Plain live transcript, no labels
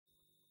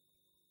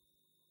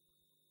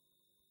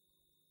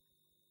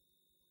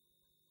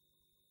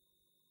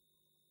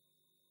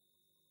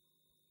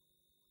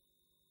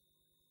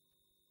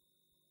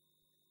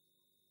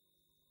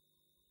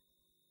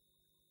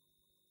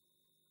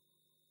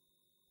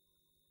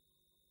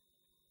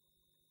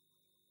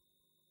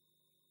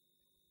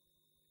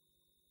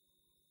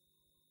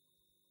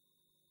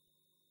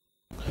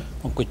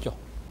អង្គុយចុះ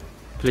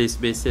Please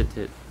be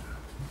seated.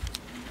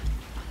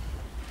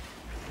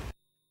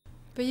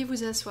 Veuillez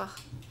vous asseoir.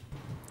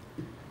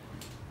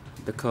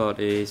 The court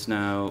is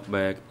now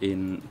back in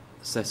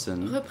session.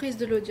 Reprise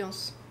de l'audience.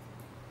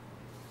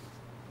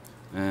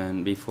 And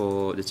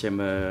before the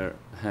chamber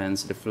hands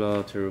the floor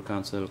to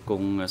Counsel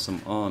Kung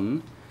Som-on,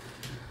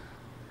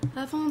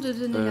 Avant de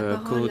donner la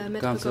parole à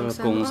Maître Counsel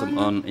Kung Kung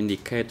Som-on, Som-on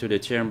indicate to the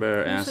chamber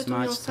nous as souhaiterions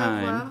much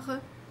time savoir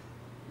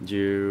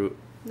you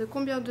de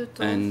combien de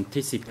temps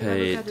anticipate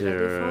l'avocat de la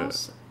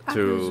défense a to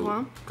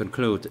besoin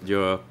conclude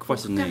your pour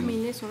questioning,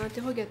 terminer son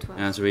interrogatoire.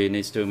 as we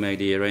need to make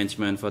the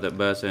arrangement for the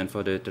bus and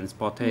for the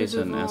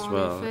transportation Nous devons, as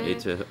well. en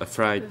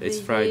effet,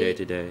 It's Friday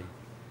today.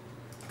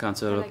 À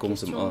Counsel la Kung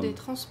question Som-on. des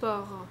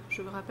transports,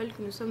 je vous rappelle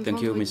que nous sommes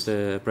Thank you, vendredi.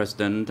 Mr.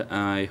 President.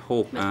 I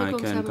hope Maître I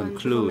Kung can Som-on, je vous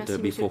conclude remercie,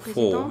 Monsieur before le 4,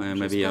 Président. and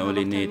maybe I J'espère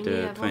only avoir need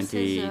terminé avant 20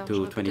 16 heures. to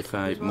J'aurai peut-être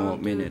 25 besoin more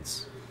de minutes.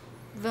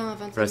 20 à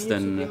 25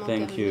 President, minutes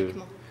thank supplémentaires you.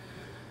 uniquement.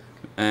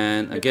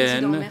 And Le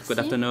again, Président, merci. good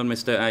afternoon,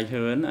 Mr.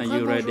 Hoeun. Are you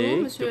Rebonjour, ready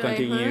to Monsieur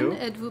continue? Hoeun.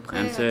 Êtes-vous prêt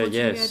à Answer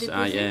continuer à yes, I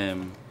déposer? am.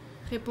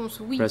 Réponse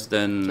oui.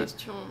 President,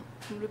 Question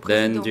le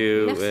then Président.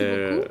 you, Merci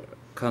beaucoup.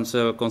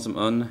 Counsel Kung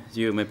Som-on,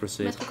 you may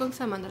proceed. Maître Kung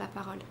Som-on a la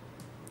parole.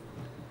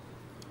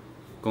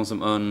 Kung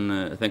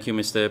Som-on, thank you,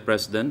 Mr.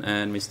 President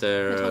and Maître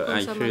Mr.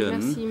 Kung Som-on, Hoeun.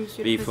 merci,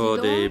 Monsieur le Before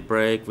the Président.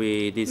 break,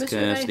 we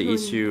discussed the Hoeun,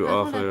 issue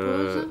avant of la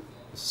pause,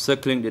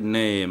 circling the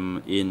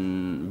name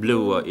in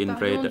blue or nous in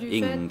parlions red du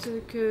ink.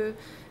 fait que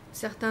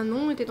certains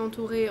noms étaient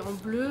entourés en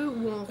bleu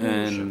ou en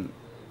rouge. And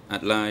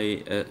I'd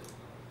like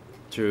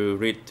to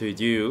read to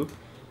you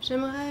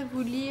J'aimerais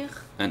vous lire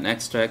an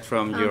extract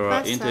from un your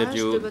passage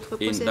interview de votre in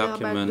procès-verbal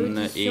document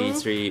d'audition,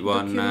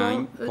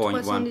 document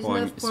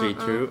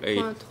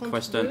E319.1.32,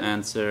 question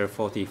answer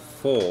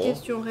 44.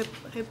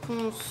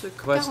 Question-réponse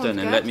Question,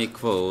 and let me 44.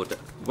 quote,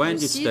 when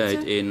you cite,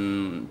 stayed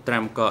in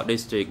Tramcourt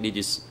district, did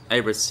you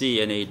ever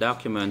see any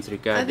documents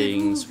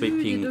regarding Avez-vous vu des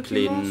sweeping documents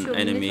clean sur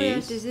le nettoyage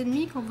enemies? des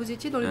ennemis quand vous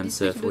étiez dans le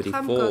Answer district de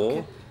 44,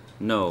 Tramcock?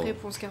 no.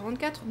 Réponse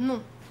 44,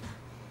 non.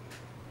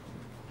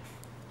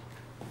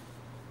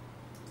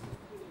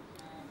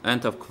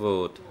 End of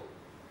quote.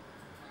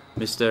 Fin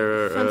de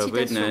Mr. citation.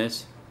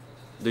 Witness,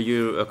 do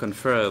you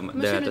confirm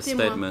Monsieur that le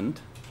témoin. statement?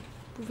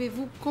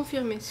 Pouvez-vous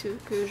confirmer ce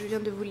que je viens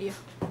de vous lire?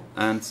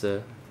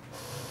 Answer.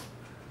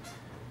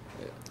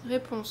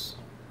 Réponse.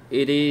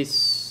 It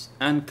is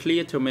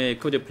unclear to me.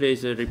 Could you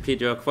please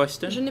repeat your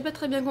question? Je n'ai pas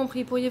très bien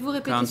compris. Pourriez-vous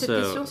répéter cette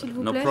question, Counsel, s'il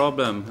vous no plaît?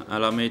 problem.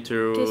 Allow me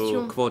to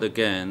Question. quote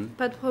again.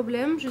 Pas de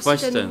problème. Je cite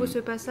Question. à nouveau ce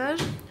passage.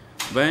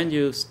 When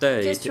you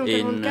stayed Question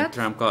in 44.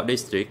 Tramcourt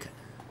district,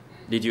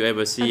 did you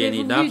ever see any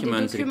Avez-vous vu des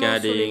documents documents sur le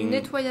regarding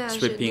nettoyage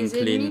sweeping des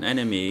clean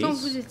ennemis quand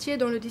vous enemies? étiez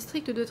dans le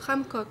district de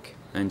Tramcock?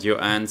 And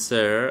your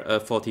answer,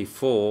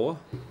 44,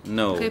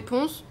 no.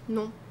 Réponse,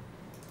 non.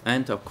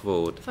 End of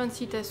quote. Fin de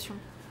citation.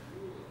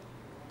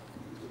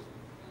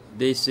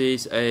 This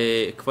is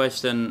a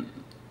question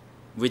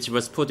which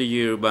was put to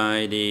you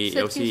by the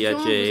Cette question vous a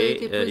été LCIJ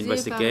posée par les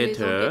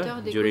investigator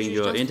enquêteurs des during juges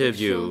your d'instruction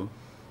interview.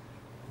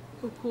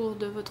 Au cours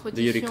de votre Do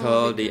you audition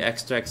recall avec the eux.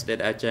 extracts that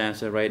I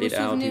just read Vous it out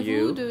to souvenez-vous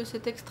you? de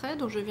cet extrait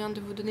dont je viens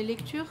de vous donner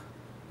lecture?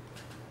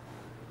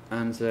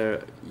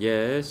 Answer,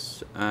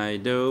 yes, I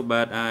do,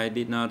 but I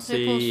did not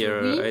see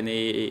Réponse, oui.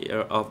 any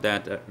of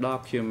that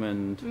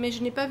document. Mais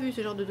je n'ai pas vu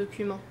ce genre de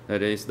document.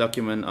 That is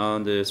document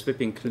on the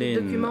sweeping clean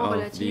Document of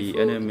relatif the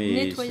au enemies.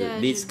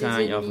 nettoyage These des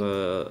kind of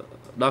ennemis.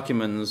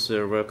 documents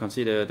were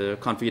considered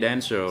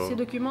confidential. Ces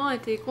documents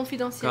étaient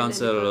confidentiels à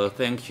Counsel, l'époque.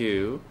 thank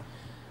you.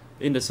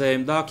 In the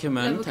same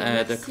document, L'avocat,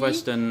 at the merci.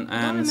 question Dans le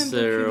même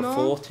answer document,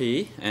 40,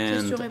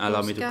 and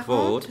allow me Question-réponse to 40,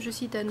 quote, je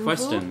cite à nouveau.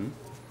 question,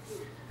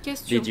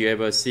 Question. did you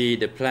ever see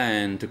the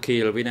plan to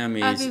kill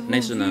Vietnamese Avez-vous vu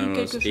nationals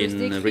quelque chose in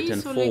d'écrit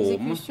written sur form?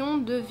 l'exécution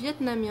de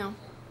Vietnamiens?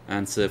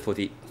 Answer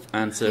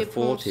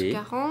Réponse 40,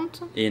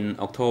 40. in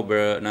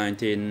October En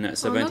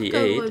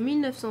octobre 1978,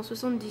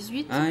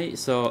 1978, I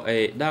saw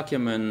a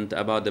document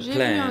about the j'ai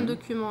vu un plan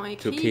document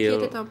écrit to qui kill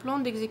était un plan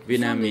d'exécution de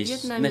Vietnamese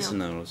Vietnamiens.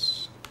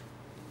 nationals.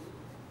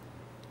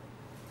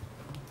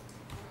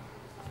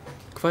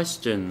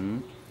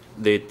 Question,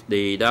 did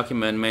the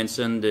document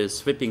mention the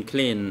sweeping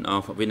clean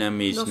of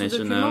Vietnamese Dans ce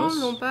document, nationals?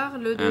 l'on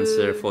parle de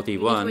Answer du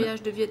 41.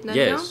 nettoyage de Vietnamiens.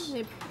 Yes.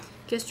 Et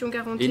question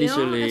 41.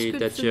 Initially, Est-ce que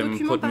that ce Jim document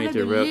put me parlait to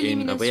de work in a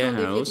l'élimination des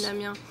warehouse.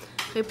 Vietnamiens?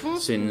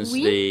 Réponse Since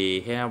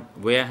oui.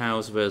 the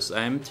warehouse was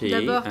empty,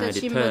 D'abord, I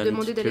Tachim m'a returned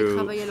demandé d'aller to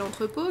travailler à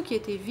l'entrepôt, qui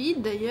était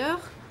vide d'ailleurs,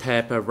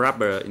 tape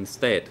rubber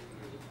instead.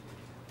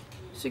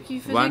 ce qui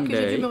faisait One que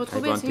j'ai day, dû me I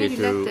retrouver à signer wanted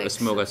du to latex.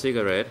 smoke a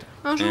cigarette,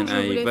 Un jour, and je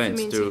I voulais went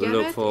fumer une to look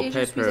cigarette for et je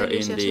suis paper allée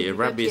in chercher the du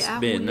rubbish papier à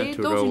bin rouler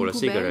to dans roll une a poubelle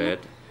cigarette.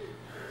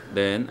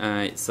 Then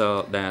I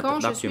saw that quand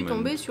je suis tombée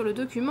document, sur le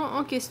document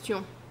en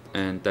question.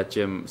 and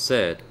Tachim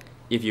said,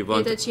 if you Et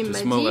want Tachim to m'a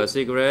smoke a dit,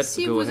 cigarette,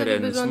 si go vous ahead avez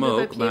and besoin de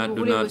smoke, papier but pour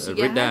do rouler vos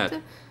not read that.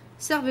 cigarettes,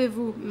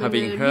 servez-vous, mais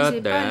Having ne lisez heard pas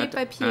les that,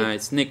 papiers. I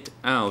sneaked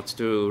out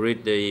to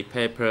read the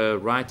paper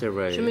right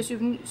away. Je me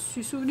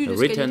suis souvenu de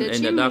ce qu'a Written dit in the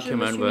Tachim, et je me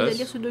document suis mis à was,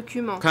 lire ce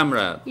document.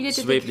 Comrade, Il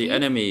était sweep écrit, the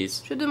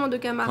enemies je demande aux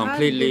camarades de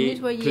completely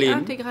nettoyer clean,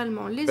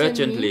 intégralement les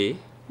urgently, ennemis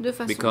de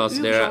façon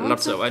because there are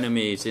lots urgente of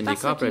enemies in the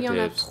parce qu'il y en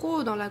a cooperatives.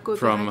 trop dans la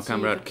From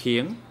Comrade coopérative.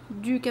 King,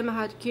 Du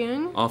camarade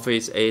King,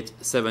 Office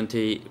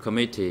 870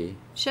 Committee.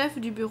 chef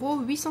du bureau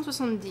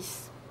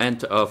 870.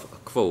 End of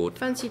quote.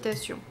 Fin de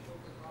citation.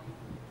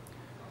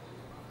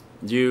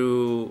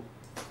 You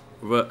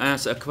were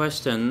asked a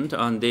question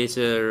on this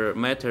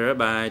matter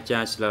by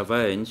Judge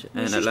Lavange,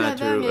 and I'd like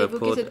to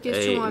put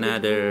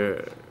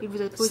another Il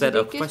vous a posé set des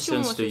of questions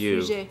à questions to ce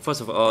you. sujet.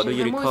 First of all, do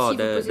you J'aimerais moi recall aussi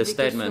vous poser the des questions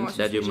statement à ce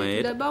that you sujet. Tout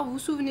made? d'abord, vous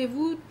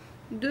souvenez-vous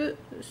de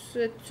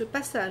ce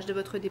passage de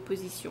votre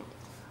déposition?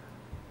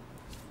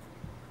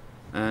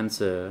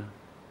 Answer.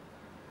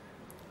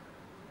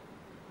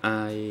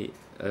 I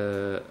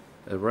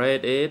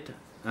read it.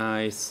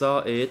 I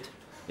saw it.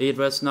 It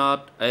was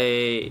not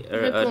a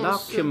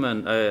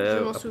document,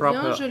 a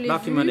proper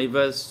document. It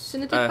was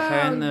a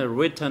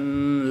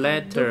handwritten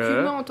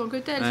letter,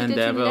 and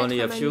there were only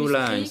a few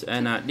lines.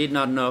 And I did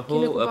not know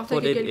who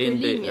put it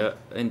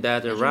in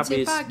that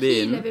rubbish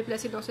bin.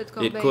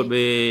 It could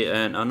be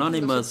an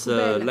anonymous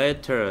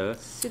letter,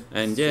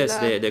 and yes,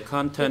 the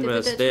content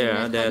was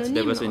there. That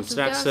there was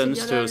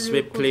instructions to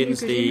sweep clean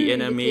the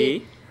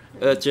enemy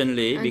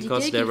urgently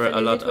because there were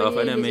a lot of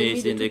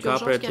enemies in the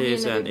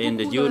cooperatives and in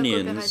the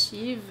unions.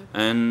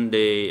 And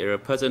the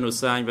person who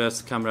signed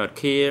was Comrade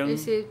King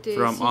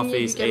from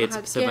Office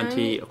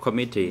 870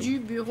 Committee. Du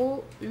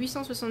bureau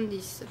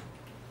 870.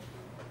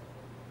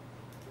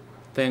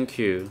 Thank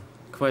you.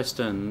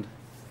 Question.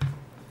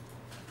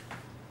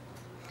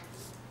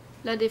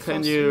 La défense.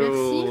 Can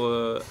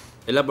you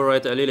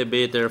elaborate a little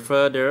bit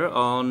further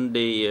on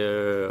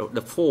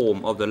the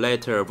form of the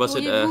letter? Was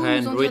it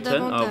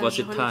handwritten or was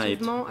it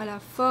typed?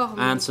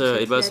 Answer: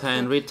 it was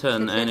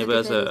handwritten and it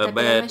was a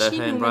bad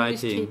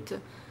handwriting.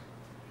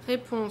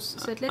 Réponse: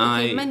 cette lettre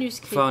était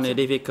manuscrite. I found it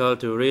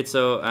difficult to read,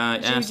 so I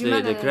asked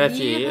the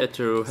greffier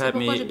to help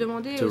me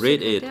to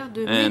read it,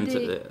 and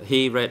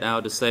he read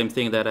out the same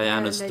thing that I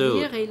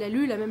understood. Et il a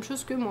lu la même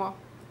chose que moi,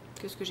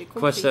 que ce que j'ai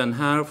compris. Question: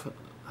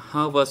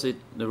 How was it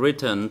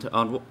written?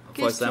 On,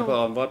 for example,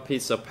 on what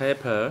piece of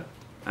paper?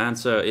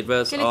 Answer: it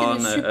was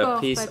on a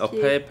piece of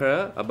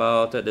paper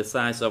about the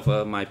size of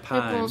my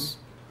palm. Réponse: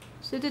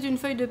 c'était une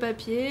feuille de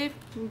papier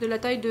de la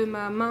taille de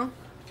ma main,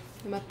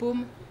 de ma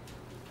paume.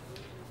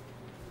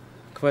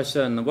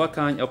 Question: what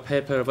kind of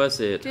paper was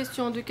it?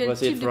 Question: de quel was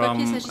type it de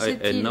papier from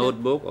s'agissait-il? a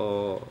notebook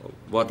or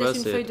what was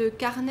une feuille it? de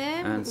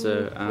carnet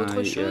Answer: ou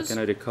autre chose? I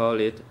cannot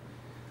recall it.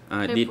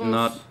 I Réponse: did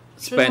not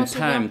spend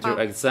time to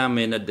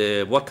examine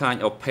what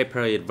kind of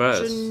paper it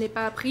was. Je n'ai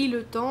pas pris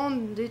le temps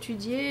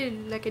d'étudier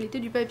la qualité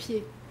du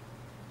papier.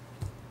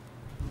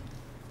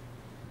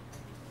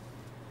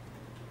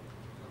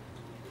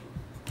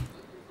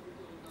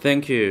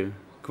 Thank you.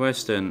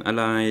 Question. I'd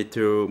like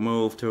to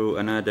move to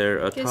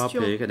another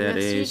topic that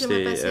is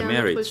the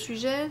marriage.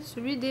 Sujet,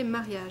 celui des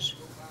mariages.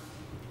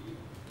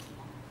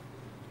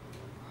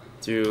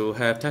 You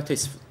have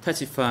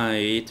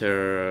testified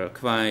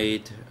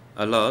quite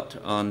a lot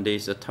on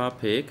this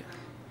topic.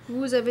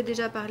 Vous avez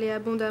déjà parlé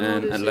abondamment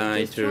de cette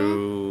like question.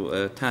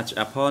 to touch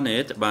upon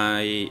it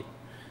by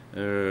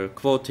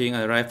quoting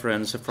a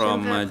reference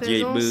from Hoeun's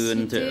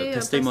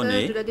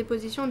testimony de la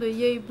déposition de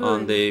Hoeun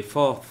on the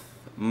 4th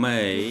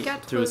May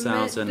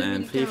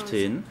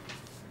 2015.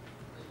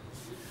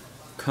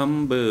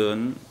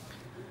 Hoeun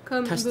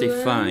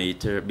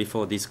testified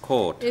before this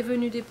court. Est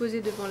venu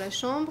déposer devant la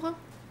chambre.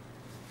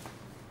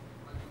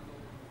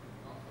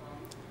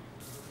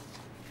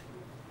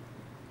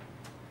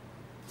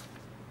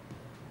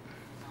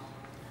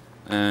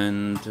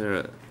 And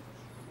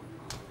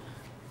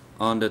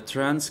on the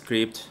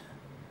transcript,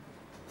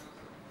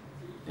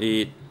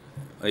 it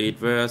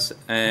was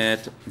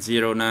at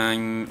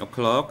 09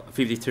 o'clock,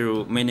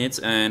 52 minutes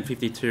and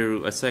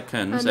 52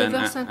 seconds, and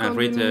I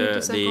read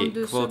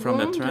the quote from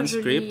the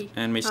transcript.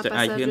 And Mr.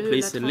 Hoeun,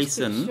 please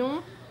listen,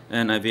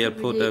 and I will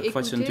put a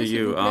question to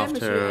you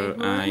after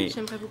I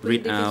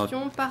read out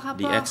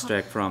the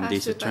extract from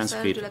this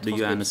transcript. Do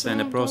you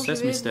understand the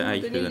process, Mr.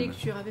 Hoeun?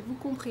 Avez-vous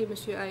compris,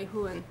 Monsieur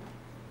Hoeun?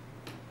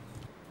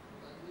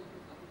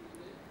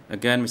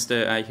 Again,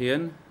 Mr.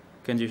 Hoeun,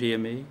 can you hear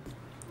me?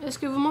 Est-ce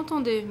que vous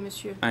m'entendez,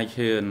 monsieur?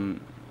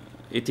 Hoeun,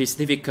 it is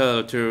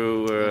difficult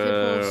to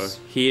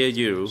hear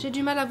you. J'ai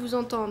du mal à vous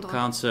entendre.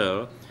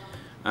 Counsel,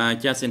 I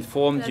just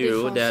informed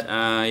you that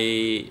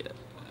I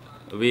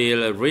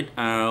will read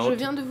out Je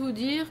viens de vous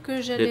dire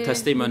que j'allais the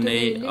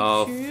testimony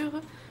of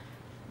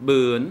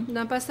Hoeun,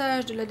 d'un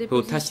passage de la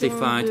who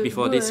testified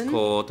before this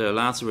court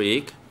last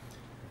week,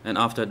 and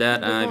after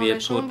that I will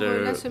put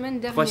the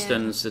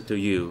questions to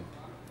you.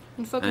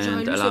 Une fois que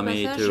j'aurai lu ce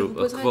passage, je vous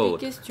poserai des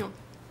questions.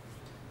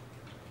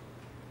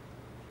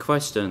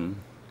 Question.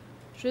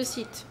 Je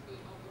cite.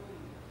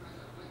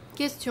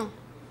 Question.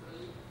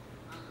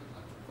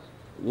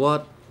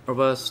 What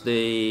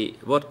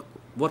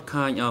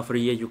kind of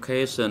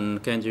re-education?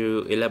 Can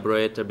you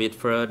elaborate a bit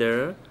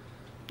further?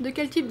 De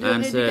quel type de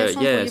rééducation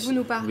pourriez-vous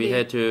nous parler? We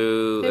had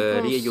to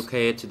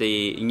re-educate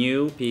the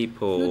new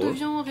people. Nous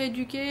devions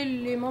rééduquer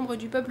les membres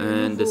du peuple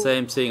and nouveau. The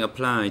same thing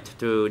applied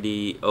to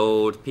the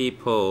old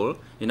people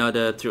in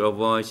order to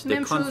avoid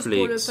the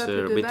conflicts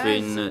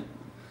between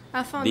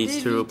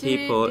these two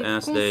people,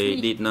 as they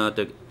did not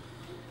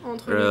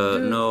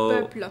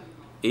know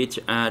each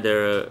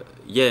other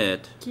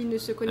yet,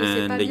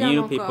 and the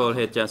new people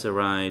had just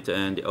arrived,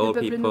 and the old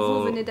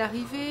people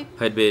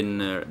had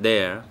been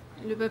there.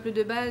 Le peuple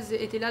de base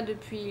était là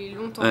depuis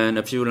longtemps. And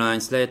a few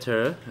lines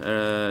later,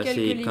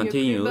 she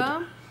continued. Plus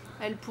bas,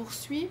 elle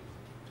poursuit.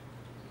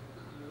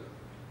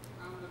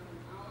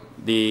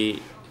 The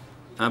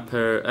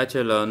upper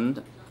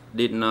echelon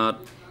did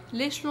not.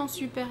 L'échelon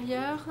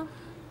supérieur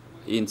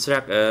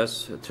instruct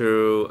us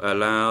to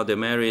allow the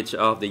marriage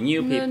of the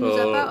new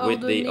people with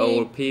the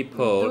old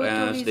people,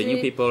 as the new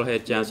people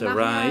had just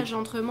arrived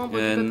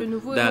and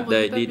that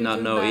they did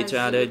not know each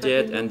other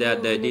yet and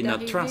that they did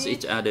not trust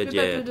each other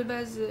yet. And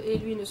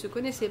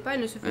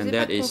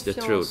that is the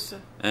truth.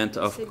 End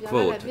of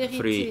quote.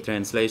 Free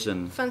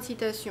translation. Fin de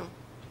citation.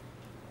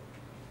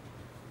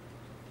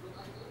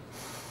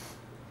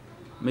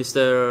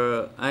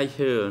 Mr.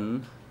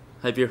 Hoeun,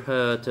 have you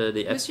heard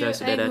the extract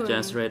that I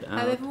just read out?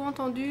 Avez-vous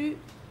entendu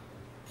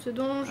ce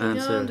dont je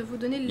viens de vous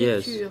donner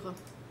lecture?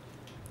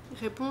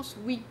 Yes. Réponse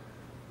oui.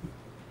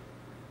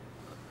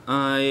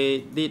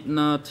 I did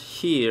not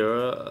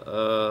hear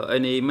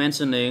any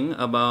mentioning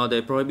about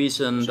the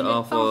prohibition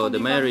of the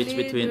marriage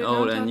between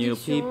old and new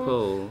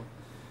people,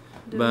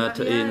 but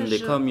in the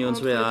communes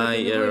where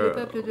I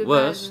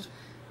was,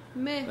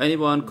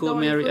 anyone could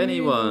marry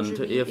anyone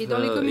if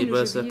it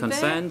was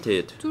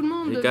consented,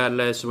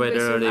 regardless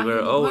whether they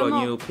were old or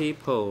new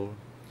people.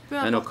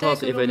 And of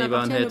course, if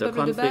anyone had a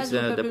conflict,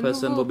 the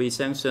person would be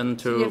sanctioned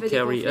to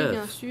carry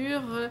earth.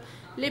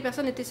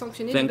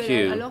 Thank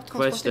you.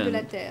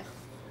 Question.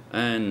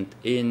 And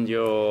in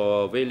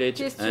your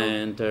village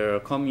and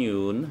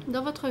commune,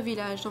 dans votre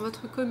village, dans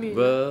votre commune,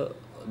 were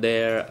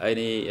there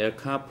any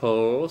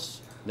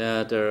couples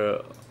that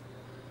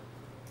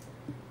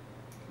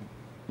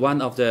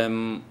one of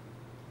them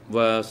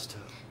was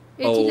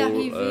old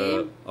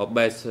or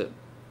best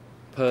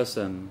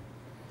person?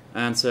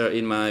 Answer: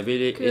 in my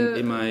village,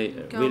 in my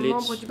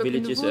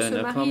villages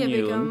and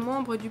commune,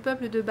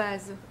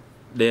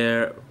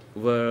 there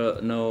were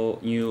no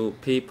new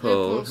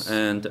people,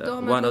 and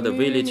one of the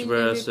village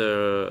was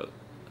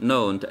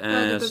known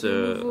as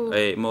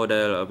a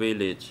model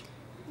village.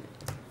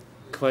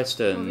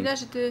 Question: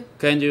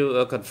 can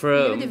you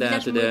confirm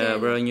that there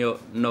were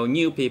no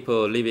new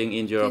people living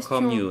in your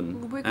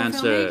commune?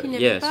 Answer: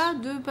 yes.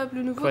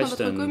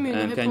 Question: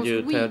 and can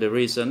you tell the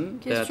reason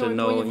that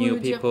no new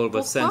people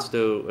were sent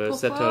to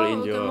settle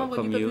in your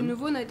commune?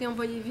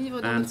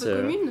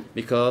 Answer: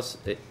 because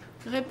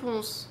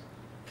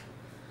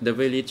the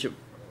village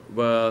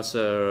was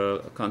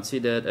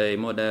considered a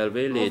model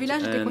village,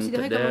 and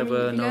there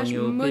were no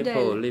new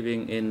people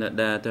living in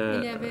that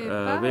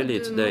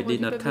village. They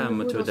did not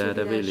come to that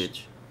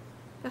village.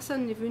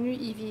 Personne n'est venu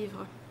y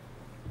vivre.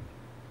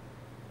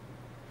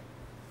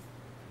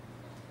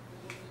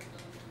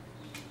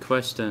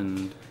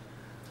 Question: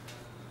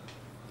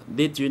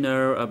 did you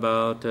know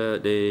about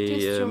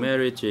the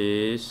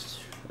marriages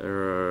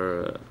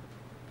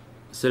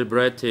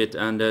celebrated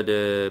under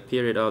the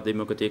period of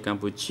democratic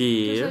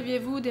Cambodia? Que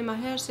saviez-vous des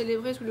mariages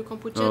célébrés sous le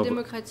Cambodge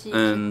démocratique?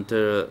 And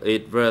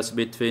it was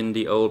between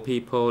the old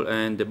people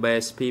and the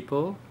best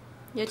people?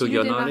 Y a-t-il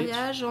eu des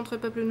mariages entre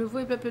peuple nouveau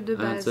et peuple de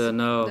base?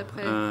 No,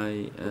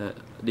 I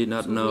did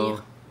not know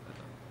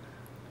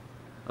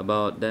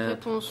about that.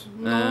 Réponse: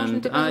 non,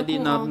 and I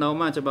did not know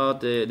much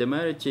about the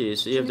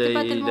marriages. If they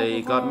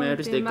got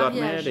married, they got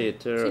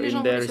married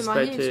in their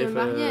respective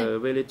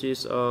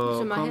villages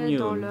or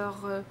communes.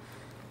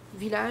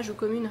 Villages ou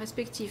communes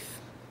respectifs.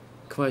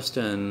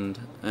 Question: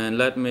 and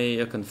let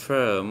me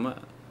confirm.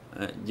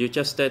 You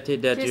just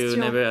stated that you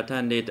never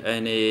attended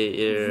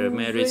any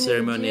marriage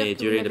ceremony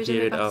during the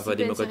period of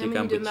democratic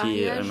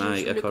Cambodia. Am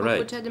I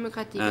correct?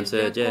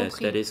 Answer: yes,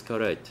 that is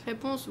correct.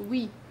 Réponse: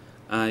 oui.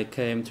 I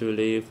came to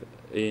live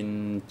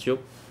in Chuk.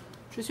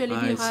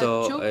 I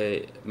saw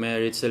a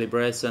marriage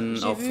celebration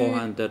of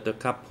 400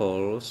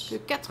 couples,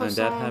 and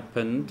that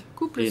happened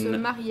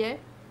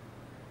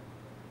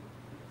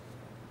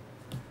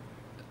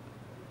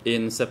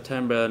in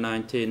September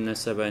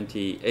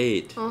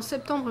 1978. En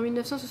septembre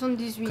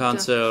 1978.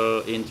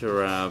 Council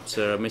interrupts.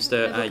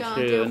 Mr.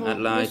 Hoeun, I'd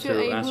like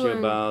to ask you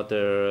about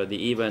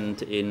the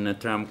event in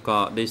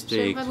Tramkot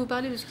district.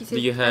 Do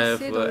you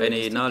have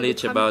any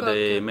knowledge about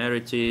the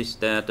marriages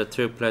that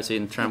took place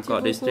in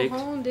Tramkot district?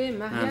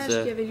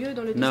 Answer: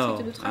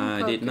 no,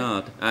 I did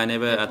not. I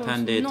never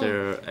attended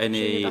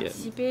any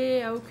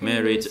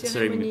marriage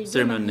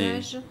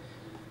ceremony.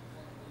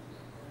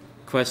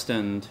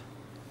 Question: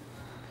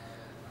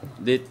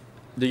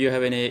 do you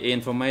have any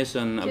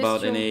information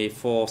about any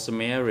forced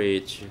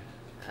marriage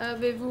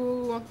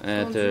Avez-vous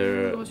at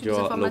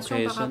your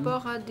location? Par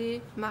rapport à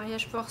des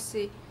mariages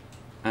forcés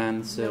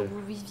Answer: là où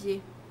vous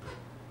viviez?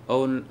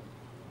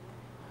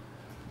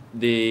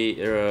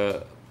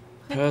 The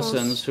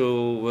persons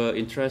who were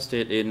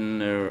interested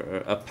in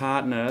a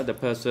partner, the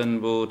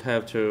person would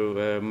have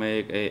to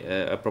make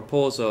a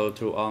proposal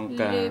to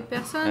Angka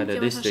at the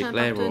district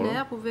level.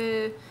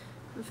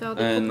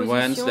 And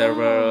once there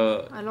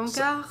were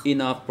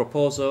enough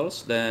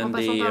proposals, then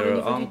the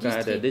Angka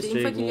at the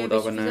district would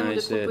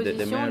organize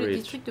the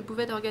marriage.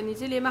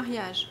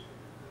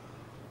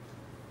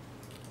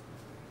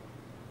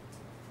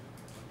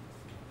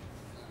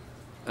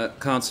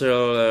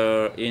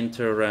 Council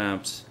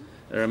interrupts.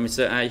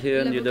 Mr.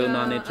 Hoeun, you do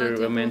not need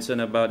to mention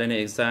about any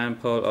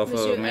example of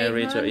a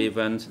marriage or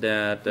event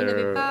that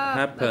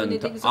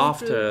happened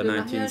after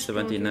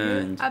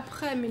 1979.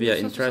 We are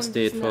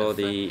interested for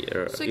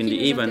in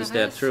the events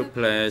that took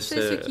place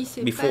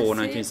before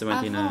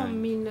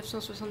 1979.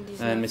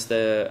 And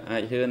Mr.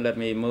 Hoeun, let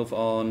me move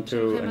on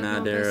to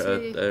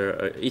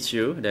another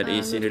issue that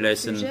is in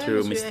relation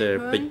to Mr.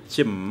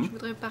 Pechim.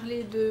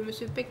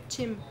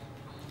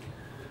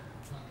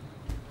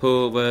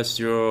 Who was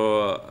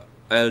your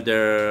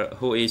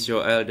who is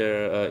your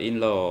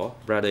elder-in-law,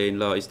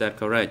 brother-in-law? Is that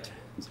correct?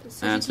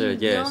 Answer: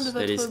 yes,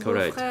 that is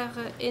correct.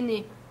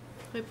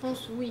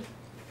 Réponse: oui.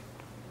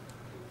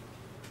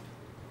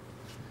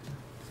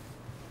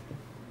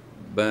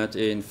 But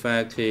in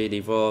fact, he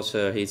divorced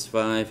his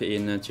wife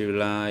in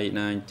July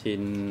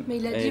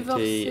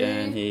 1980,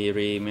 and he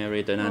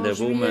remarried another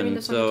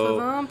woman. So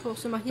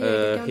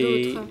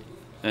he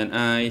and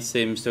I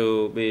seems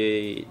to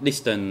be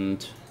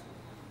distant.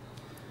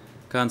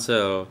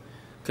 Counsel,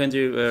 can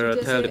you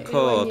tell the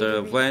court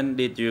when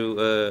did you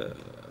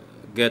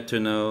get to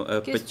know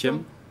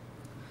Pechim?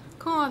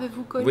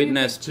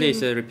 Witness,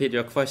 please repeat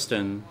your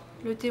question.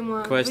 Le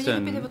témoin, veuillez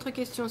répéter votre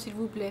question, s'il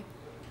vous plaît.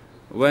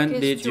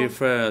 When did you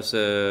first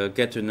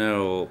get to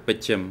know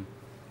Pechim?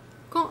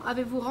 Quand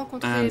avez-vous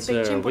rencontré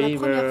Pechim pour la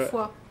première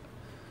fois?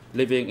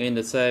 Living in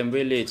the same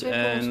village,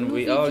 and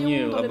we all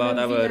knew about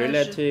our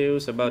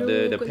relatives, about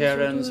the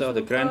parents or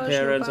the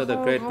grandparents or the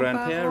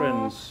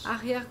great-grandparents.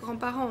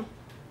 Arrière-grands-parents.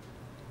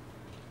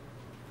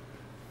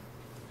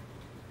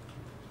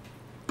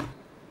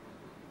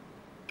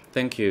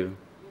 Thank you.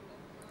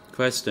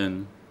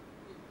 Question.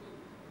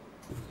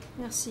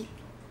 Merci.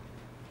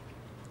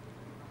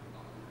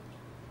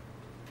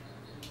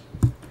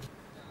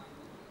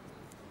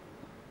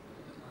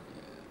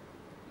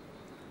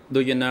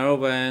 Do you know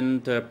when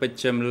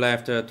Pechim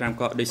left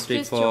Tramkot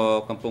district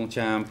for Kampong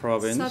Cham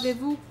province?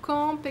 Savez-vous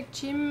quand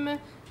Pechim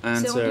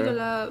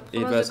Answer: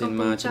 it was in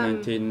March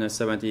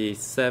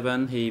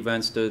 1977. He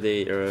went to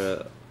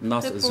the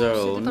North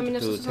Zone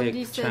to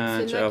take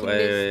charge of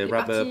a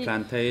rubber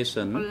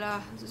plantation. And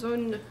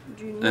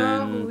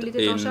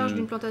in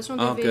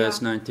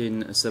August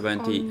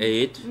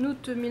 1978,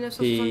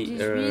 he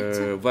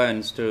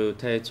went to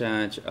take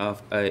charge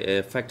of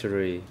a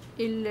factory.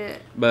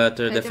 But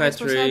the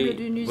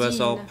factory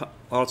was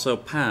also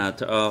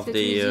part of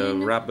the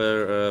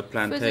rubber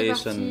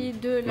plantation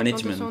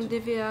management.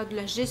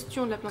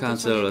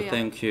 Council,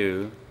 thank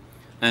you.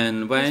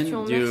 And when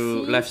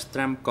you left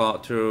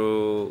Tramkot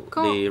to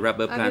the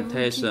rubber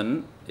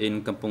plantation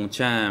in Kampong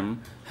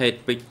Cham,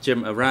 had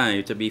Pechim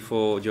arrived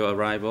before your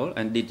arrival,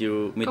 and did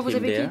you meet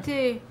him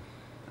there?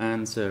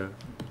 Answer: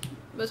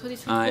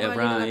 I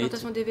arrived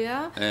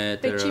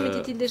at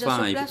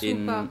 5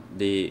 in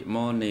the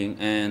morning,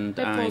 and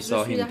I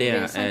saw him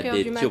there at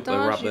the Chup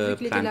rubber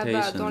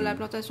plantation.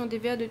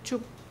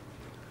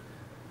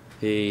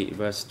 He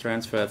was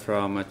transferred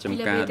from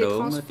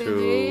Chamkadom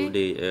to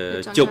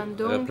the Chup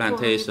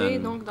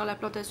plantation.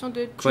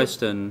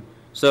 Question: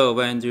 so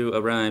when you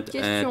arrived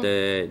at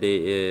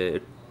the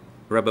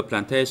rubber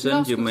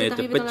plantation, you met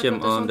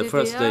Pechim on the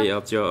first day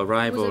of your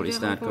arrival, is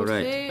that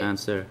correct?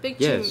 Answer: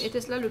 yes.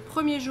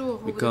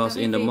 Because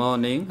in the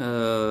morning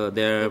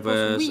there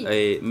was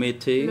a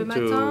meeting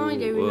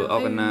to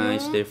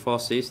organize the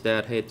forces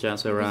that had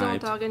just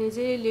arrived.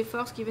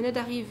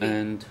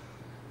 And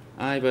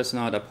I was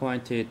not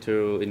appointed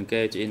to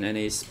engage in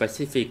any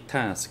specific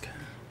task.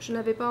 Je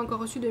n'avais pas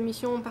encore reçu de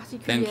mission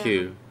particulière. Thank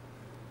you.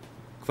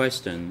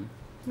 Question.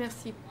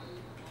 Merci.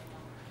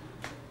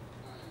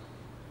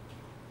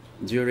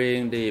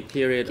 During the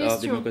period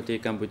of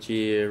Democratic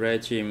Cambodia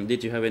regime,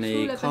 did you have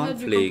any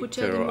conflict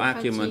or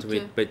argument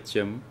with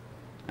Pechim?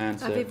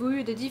 Answer: avez-vous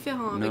eu des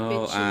différends avec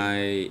no, Pechim?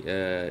 I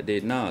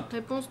did not.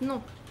 Réponse: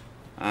 non.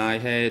 I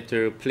had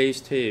to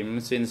please him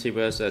since he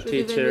was a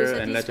teacher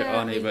and later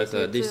on he was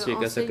a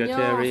district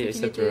secretary,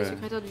 etc.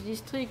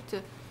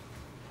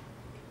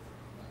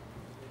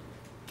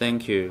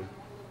 Thank you.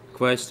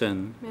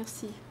 Question.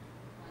 Merci.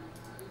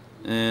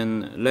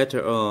 And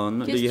later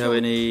on, do you have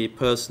any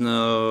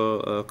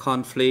personal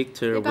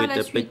conflict with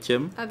the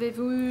Pechim?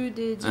 Avez-vous eu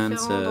des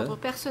différends d'ordre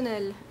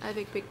personnel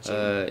avec Pechim?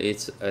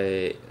 It's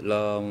a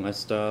long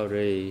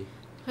story.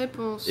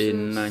 Réponse: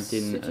 in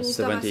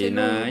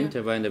 1979,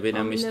 when the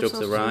Vietnamese troops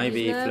arrived,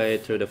 we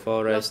fled through the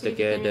forest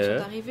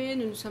together.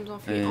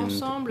 And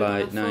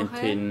by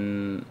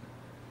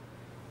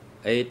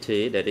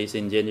 1980, that is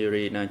in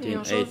January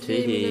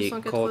 1980, he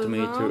called me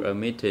to a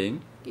meeting.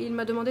 Il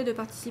m'a demandé de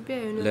participer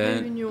à une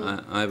Then réunion.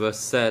 I was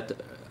set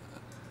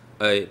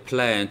a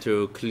plan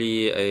to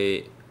clear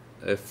a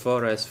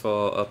forest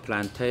for a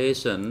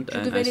plantation,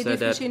 and I said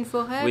that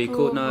we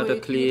could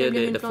not clear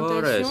the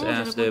forest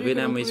as the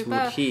Vietnamese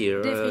would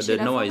hear the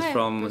noise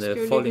from the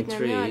falling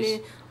trees.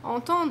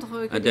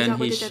 And then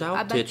he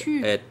shouted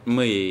at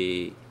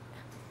me.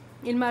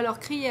 Il m'a alors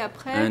crié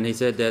après. And he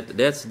said that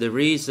that's the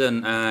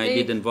reason I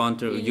didn't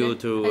want you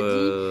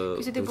to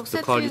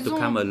call you to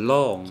come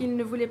along. Qu'il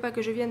ne voulait pas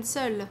que je vienne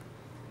seul.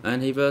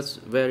 And he was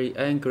very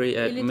angry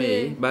at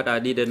me, but I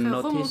didn't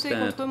notice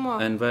that.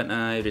 And when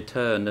I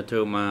returned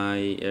to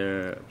my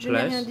je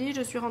n'ai rien dit,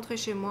 je suis rentré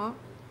chez moi.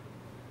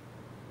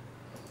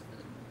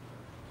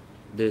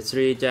 The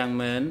three young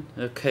men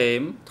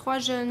came. Trois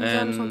jeunes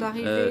hommes sont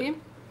arrivés.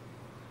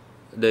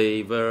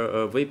 They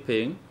were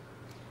weeping.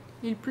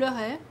 Ils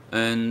pleuraient.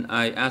 And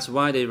I asked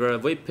why they were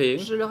weeping.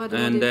 Je leur ai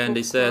demandé and then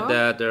they said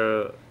that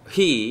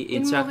he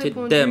instructed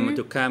them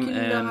to come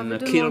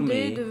and kill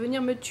me. De venir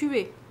me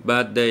tuer.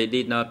 But they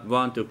did not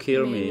want to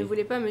kill Mais me. Ils ne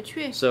voulaient pas me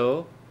tuer.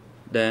 So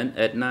then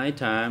at night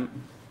time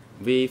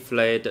we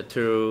fled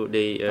through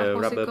the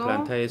rubber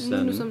plantation.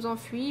 Nous nous sommes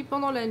enfuis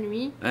pendant la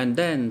nuit. And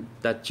then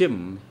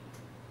Tachim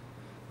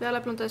vers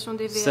la plantation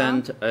d'EVA.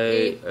 Sent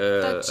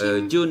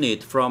a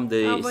unit from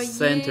the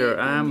Center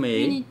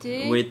Army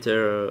with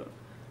a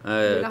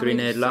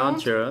grenade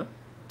launcher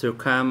to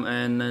come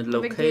and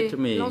locate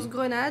me.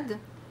 Lance-grenades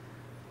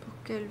pour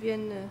qu'elles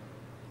viennent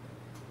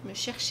me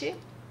chercher.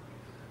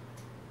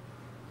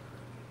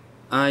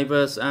 I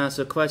was asked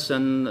a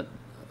question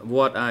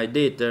what I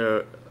did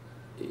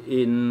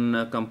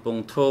in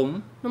Kampong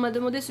Thom. On m'a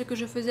demandé ce que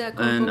je faisais à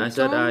Kampong Thom. And I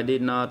said I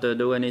did not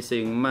do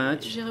anything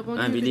much.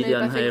 And we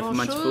didn't have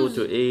much food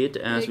to eat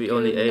as we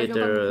only ate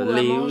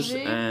leaves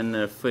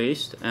and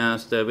fish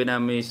as the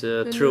Vietnamese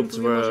troops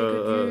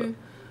were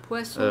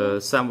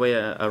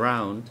somewhere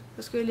around.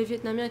 Parce que les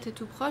Vietnamiens étaient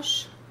tout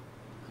proches.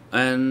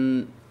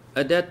 And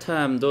at that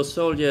time, those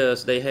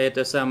soldiers, they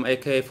had some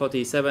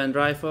AK-47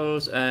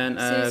 rifles and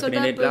a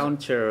grenade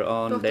launcher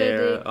on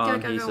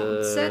his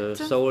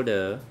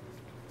shoulder.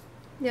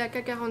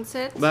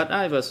 But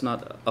I was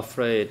not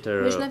afraid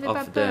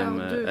of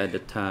them at the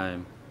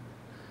time.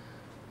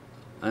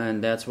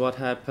 And that's what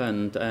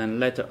happened. And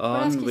later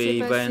on,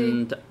 we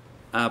went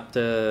up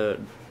the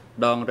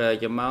Dong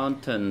Raya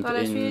mountain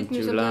in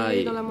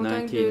July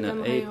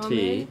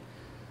 1980.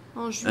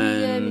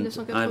 And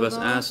I was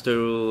asked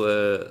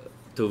to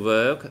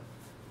work,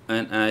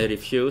 and I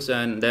refused,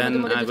 and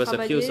then I was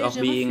accused of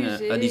being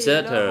a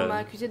deserter.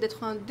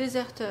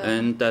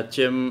 And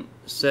Tachim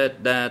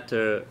said that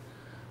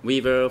we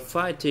were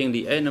fighting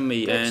the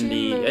enemy, and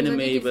the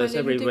enemy was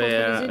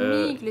everywhere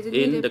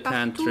in the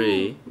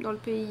country.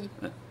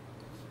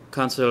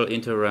 Council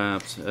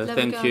interrupts.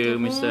 Thank you,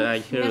 Mr.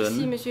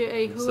 Hoeun.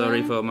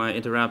 Sorry for my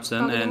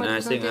interruption, and I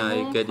think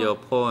I get your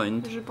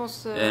point.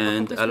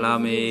 And allow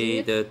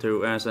me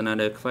to ask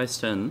another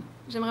question.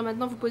 J'aimerais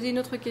maintenant vous poser une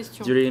autre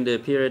question. During the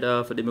period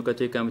of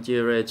Democratic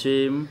Kampuchea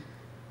regime,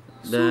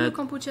 that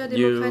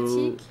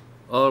you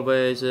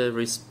always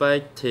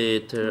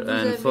respected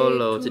and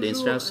followed the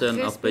instruction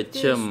of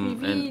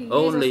Pechum, and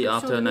only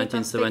after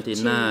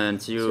 1979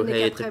 you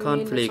had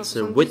conflicts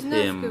with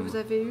him.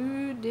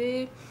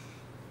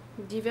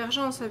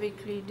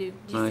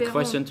 My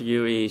question to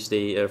you is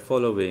the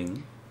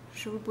following.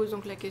 Je vous pose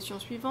donc la question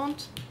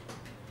suivante.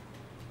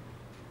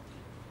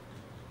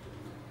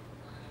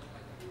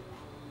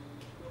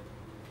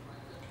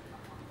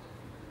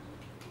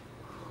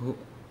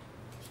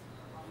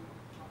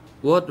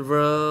 What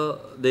were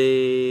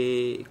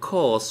the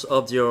cause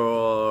of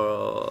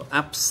your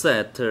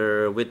upset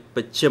with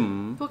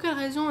Pechum? Pour quelle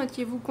raison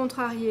étiez-vous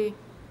contrarié?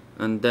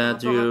 And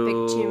that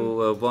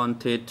you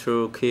wanted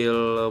to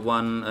kill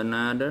one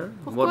another?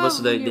 What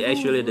was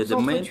actually the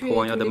main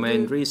point or the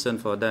main reason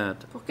for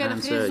that?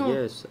 Answer: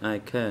 yes, I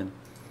can.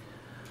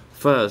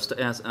 First,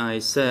 as I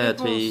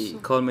said, he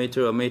called me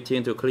to a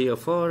meeting to clear a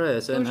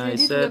forest, and I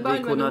said we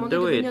could not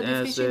do it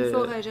as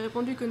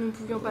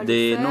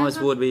the noise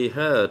would be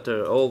heard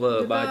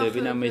over by the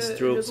Vietnamese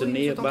troops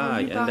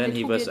nearby. And then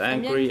he was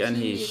angry and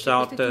he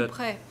shouted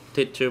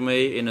to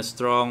me in a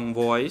strong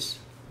voice.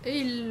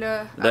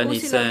 Then he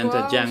sent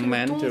a young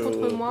man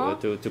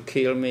to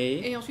kill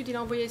me,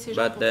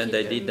 but then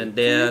they didn't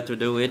dare to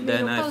do it.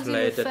 Then I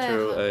fled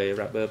through a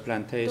rubber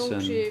plantation.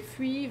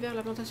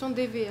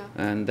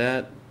 And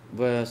that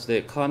was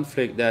the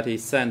conflict that he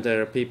sent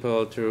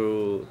people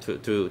to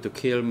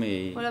kill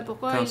me.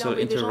 Council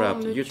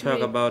interrupt. You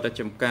talk about the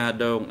Chamka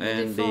Dong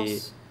and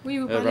the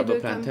rubber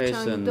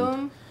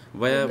plantation.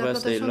 Where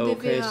was the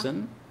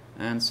location?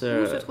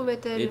 Answer: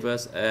 it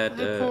was at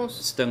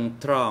Steng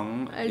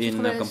Trong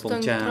in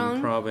Kampong Cham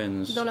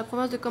province.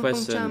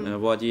 Question: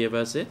 what year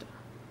was it?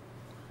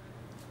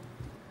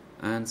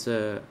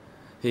 Answer: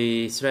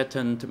 he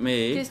threatened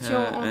me,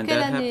 and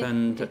that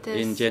happened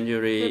in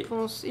January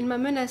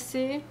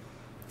 1980.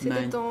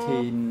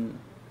 Janvier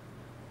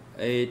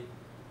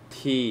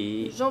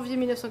 1980.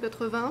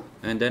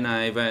 And then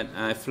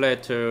I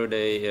fled to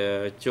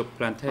the Chuk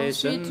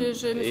plantation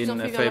in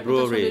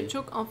February.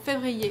 En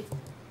février.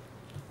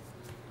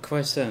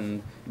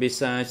 Question.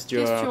 Besides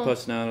your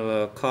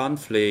personal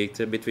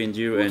conflict between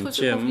you and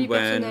Jim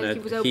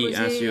when he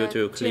asked you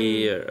to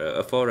clear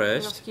a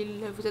forest, lorsqu'il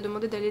vous a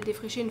demandé d'aller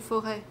défricher une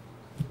forêt,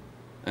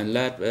 and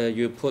let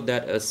you put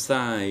that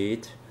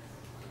aside,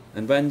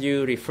 and when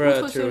you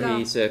refer to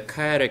his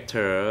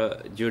character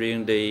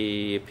during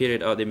the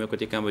period of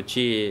democratic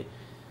Cambodia,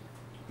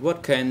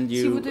 what can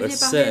you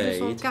say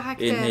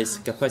in his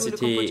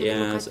capacity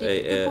as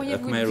a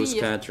Khmer Rouge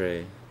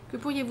cadre? Que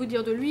pourriez-vous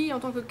dire de lui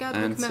en tant que cadre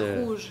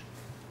Khmer Rouge?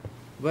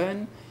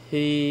 When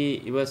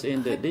he was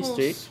in the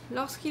district,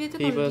 lorsqu'il était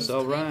he dans le was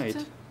all right.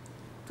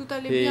 Tout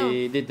allait bien.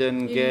 He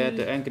didn't get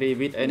angry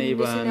with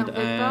anyone,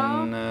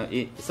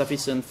 and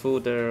sufficient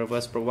food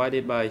was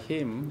provided by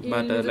him.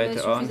 But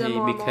later on, he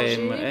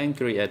became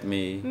angry at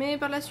me. Mais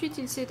par la suite,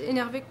 il s'est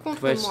énervé contre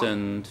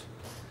Questioned.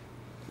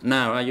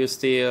 Now, are you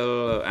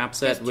still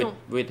upset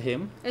with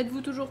him?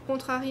 Êtes-vous toujours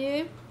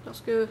contrarié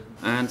lorsque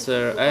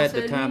Answer. At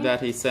the time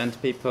that he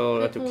sent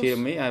people to kill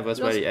me, I was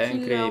very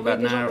angry, but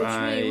now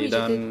I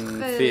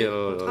don't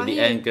feel the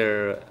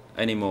anger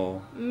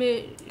anymore.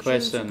 Mais je ne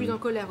suis plus en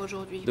colère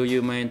aujourd'hui. Do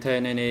you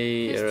maintain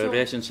any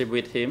relationship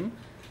with him?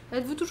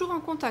 Êtes-vous toujours en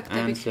contact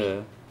avec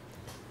lui?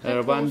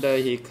 One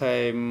day he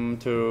came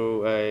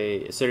to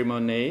a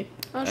ceremony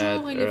un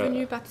jour, il est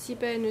venu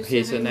participer à une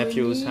his cérémonie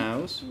nephew's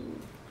house,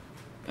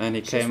 and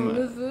he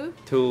came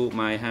to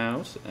my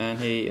house and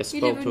he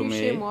spoke to me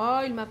chez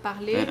moi, il m'a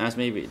parlé, and asked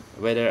me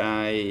whether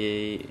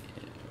I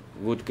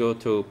would go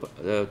to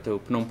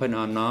Phnom Penh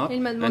or not,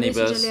 and he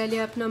was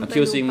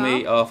accusing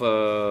me of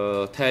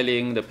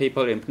telling the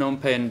people in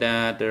Phnom Penh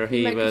that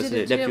he was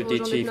the deputy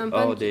chief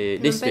of the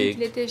district,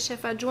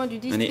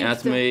 and he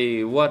asked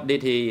me what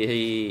did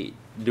he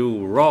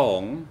do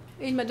wrong,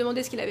 et il m'a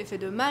demandé ce qu'il avait fait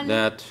de mal,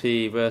 that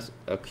he was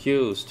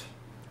accused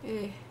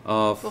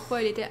of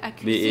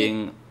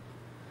being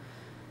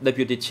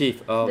deputy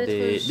chief of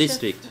the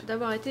district,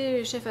 d'avoir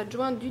été chef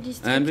adjoint du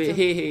district. And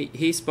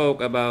he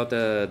spoke about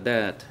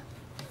that.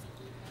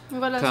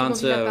 Voilà ce dont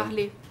il a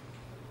parlé.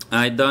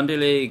 I don't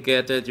really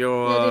get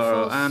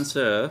your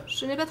answer.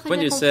 Je n'ai pas très when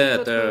bien you compris said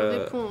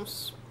votre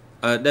réponse.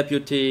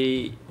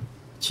 Deputy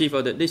chief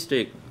of the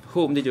district,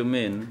 whom did you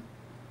mean?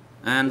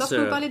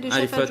 Answer.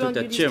 I refer to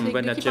Tachim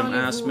when Tachim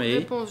asked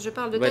me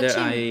whether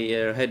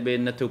I had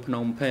been to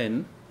Phnom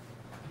Penh.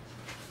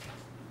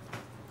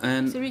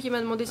 And c'est lui qui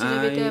m'a demandé si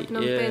j'avais été à Phnom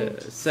Penh.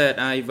 Said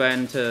I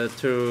went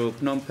to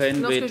Phnom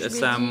Penh with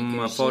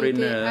some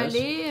foreigners.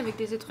 Allé avec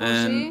des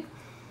étrangers.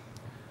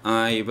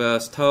 I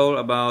was told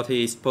about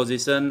his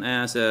position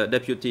as a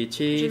deputy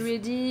chief. Je lui ai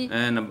dit,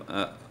 and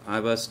I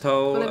was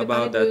told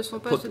about that.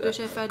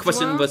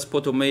 Question was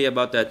put to me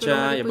about that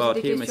Chai, about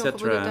him,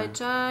 etc.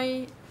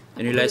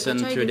 In relation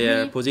to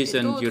their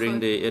position during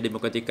the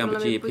Democratic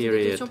Cambodia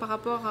period.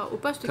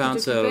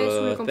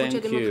 Council,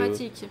 thank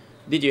you.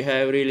 Did you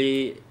have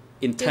really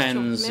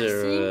intense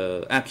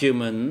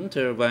argument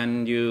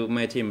when you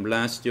made him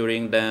blush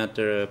during that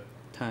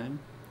time?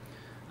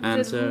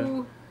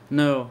 Answer.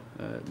 No,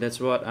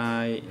 that's what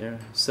I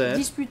said.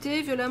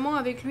 Disputé violemment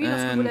avec lui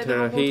lorsque vous l'avez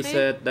rencontré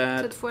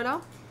cette fois-là?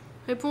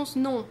 Réponse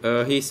non.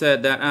 He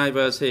said that I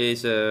was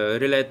his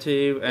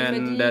relative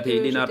and that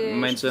he did not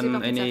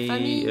mention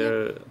any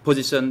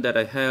position that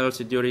I held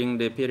during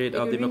the period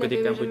of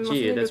Democratic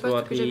Cambodia. That's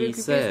what he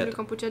said.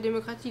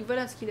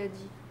 Voilà ce qu'il a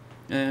dit.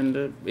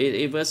 And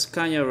it was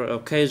kind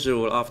of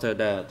casual after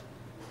that.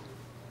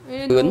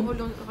 Et nos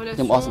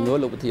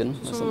relations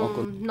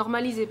sont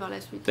normalisées par la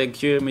suite.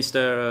 Thank you,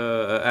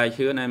 Mr.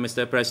 Hoeun and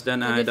Mr.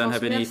 President. I don't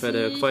have any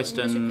further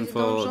question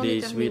for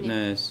this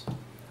witness.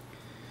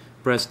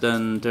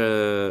 President,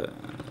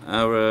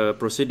 our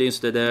proceedings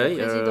today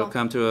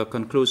come to a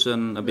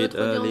conclusion a bit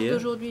earlier,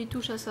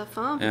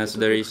 as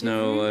there is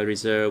no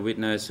reserved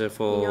witness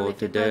for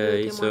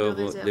today, so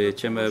the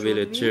chamber will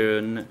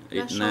adjourn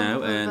it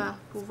now and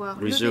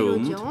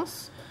resume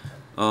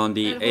on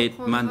the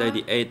Monday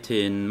the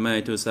 18th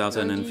May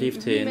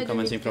 2015,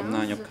 commencing from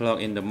 9 o'clock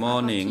in the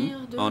morning.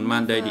 On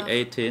Monday the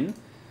 18th,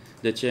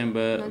 the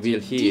chamber will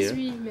hear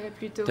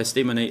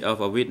testimony of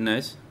a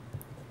witness.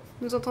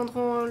 Nous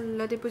entendrons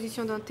la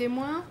déposition d'un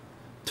témoin.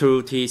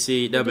 Through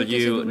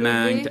TCW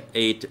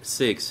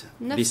 986.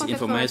 This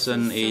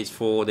information is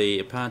for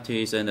the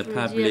parties and the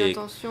public.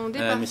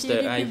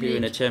 Mr. Hoeun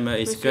in the chamber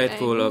is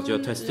grateful of your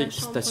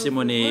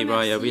testimony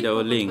via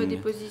video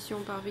link.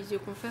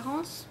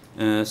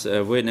 As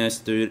a witness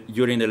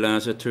during the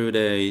last 2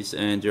 days,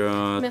 and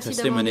your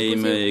testimony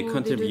may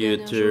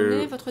contribute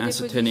to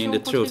ascertaining the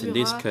truth in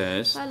this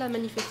case.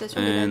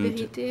 And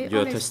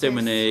your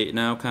testimony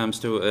now comes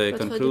to a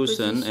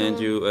conclusion, and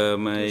you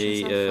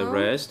may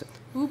rest.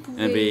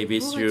 And we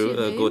wish you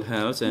good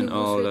health and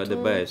all the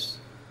best.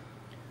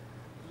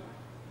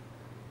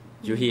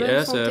 You hear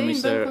us,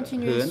 Mr.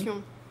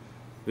 Hoeun?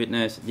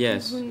 Witness,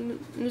 yes.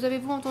 Nous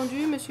avez-vous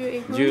entendu,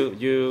 Monsieur Hoeun?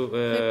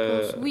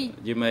 Oui.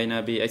 You may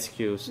not be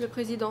excused. Le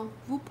président,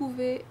 vous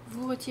pouvez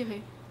vous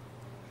retirer.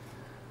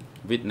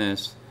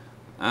 Witness,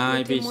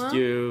 I wish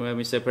you,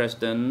 Mr.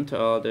 President,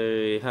 all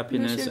the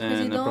happiness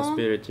and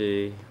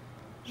prosperity.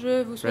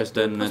 Je vous souhaite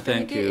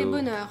prospérité et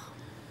bonheur.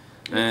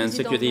 And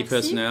security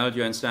personnel,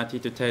 you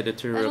instructed to take the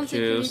two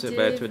accused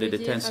back to the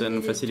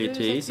detention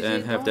facilities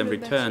and have them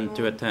return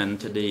to attend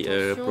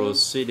the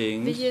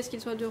proceedings.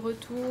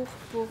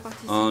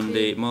 On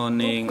the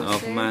morning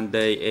of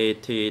Monday,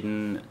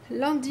 18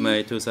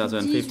 May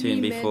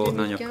 2015, before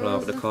 9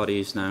 o'clock, the court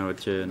is now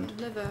adjourned.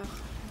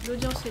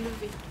 L'audience est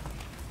levée.